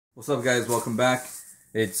What's up, guys? Welcome back.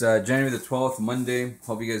 It's January the 12th, Monday.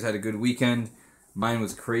 Hope you guys had a good weekend. Mine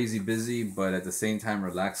was crazy busy, but at the same time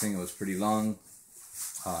relaxing. It was pretty long.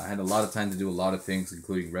 I had a lot of time to do a lot of things,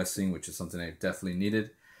 including resting, which is something I definitely needed.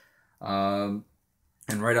 And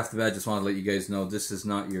right off the bat, just want to let you guys know this is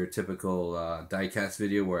not your typical diecast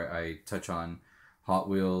video where I touch on Hot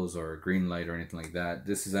Wheels or green light or anything like that.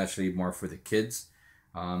 This is actually more for the kids.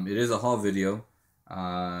 It is a haul video.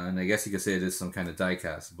 And I guess you could say it is some kind of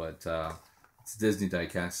diecast, but it's Disney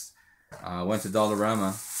diecast. I went to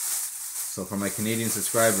Dollarama, so for my Canadian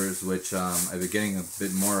subscribers, which I've been getting a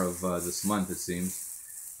bit more of this month, it seems,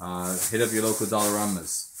 hit up your local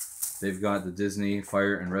Dollaramas. They've got the Disney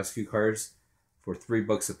Fire and Rescue cars for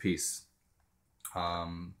 $3 a piece.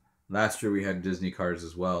 Last year we had Disney cars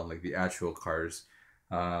as well, like the actual cars,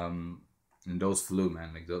 and those flew,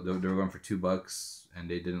 man. Like they were going for $2. And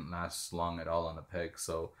they didn't last long at all on the peg.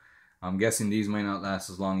 So I'm guessing these might not last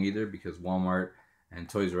as long either, because Walmart and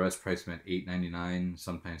Toys R Us price them at $8.99,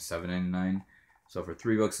 sometimes $7.99. So for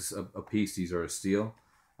 $3 a piece, these are a steal.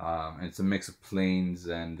 And it's a mix of planes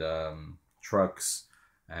and trucks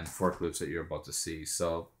and forklifts that you're about to see.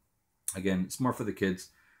 So again, it's more for the kids.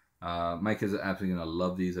 My kids are absolutely gonna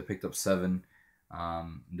love these. I picked up 7.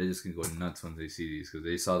 They're just gonna go nuts when they see these, because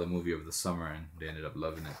they saw the movie over the summer and they ended up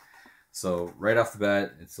loving it. So right off the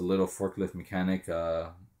bat, it's a little forklift mechanic,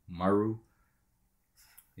 Maru.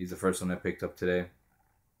 He's the first one I picked up today.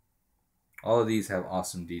 All of these have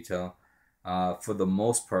awesome detail. For the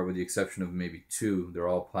most part, with the exception of maybe 2, they're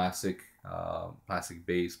all plastic, plastic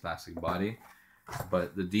base, plastic body.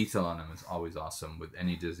 But the detail on them is always awesome with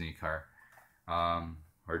any Disney car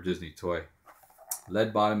or Disney toy.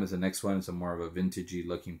 Lead bottom is the next one. It's a more of a vintagey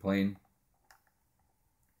looking plane.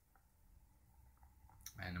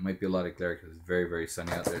 And it might be a lot of glare because it's very, very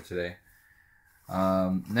sunny out there today.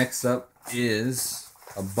 Next up is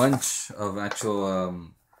a bunch of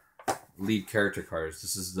actual lead character cars.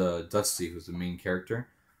 This is the Dusty, who's the main character.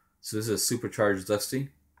 So this is a supercharged Dusty.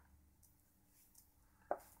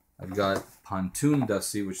 I've got Pontoon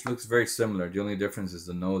Dusty, which looks very similar. The only difference is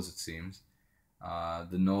the nose, it seems.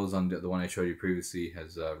 The nose on the one I showed you previously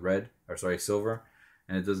has silver,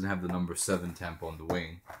 and it doesn't have the number 7 tempo on the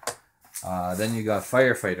wing. Then you got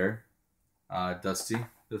Firefighter Dusty.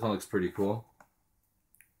 This one looks pretty cool.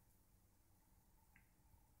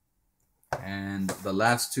 And the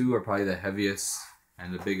last 2 are probably the heaviest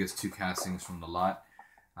and the biggest 2 castings from the lot.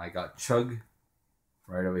 I got Chug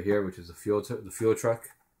right over here, which is the fuel truck.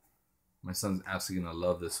 My son's absolutely gonna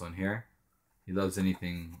love this one here. He loves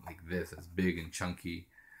anything like this that's big and chunky,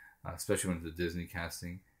 especially when it's a Disney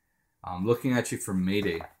casting. I'm looking actually for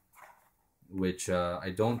Mayday, which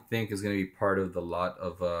I don't think is going to be part of the lot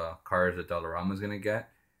of cars that Dollarama is going to get.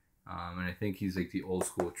 And I think he's like the old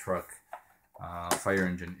school truck fire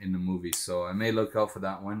engine in the movie. So I may look out for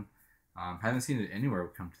that one. Haven't seen it anywhere,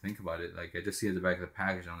 come to think about it. Like, I just see it at the back of the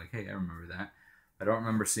package and I'm like, hey, I remember that. I don't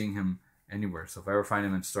remember seeing him anywhere. So if I ever find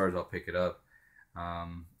him in stores, I'll pick it up.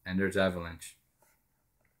 And there's Avalanche.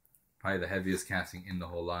 Probably the heaviest casting in the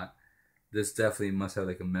whole lot. This definitely must have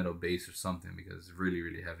like a metal base or something, because it's really,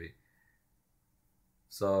 really heavy.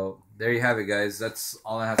 So there you have it, guys. That's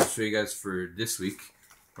all I have to show you guys for this week,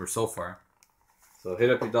 or so far. So hit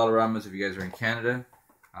up your Dollaramas if you guys are in Canada.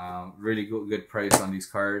 Really good price on these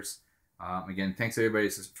cars. Again, thanks everybody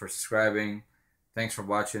for subscribing. Thanks for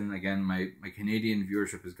watching. Again, my Canadian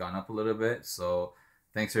viewership has gone up a little bit. So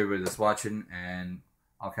thanks everybody that's watching, and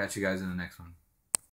I'll catch you guys in the next one.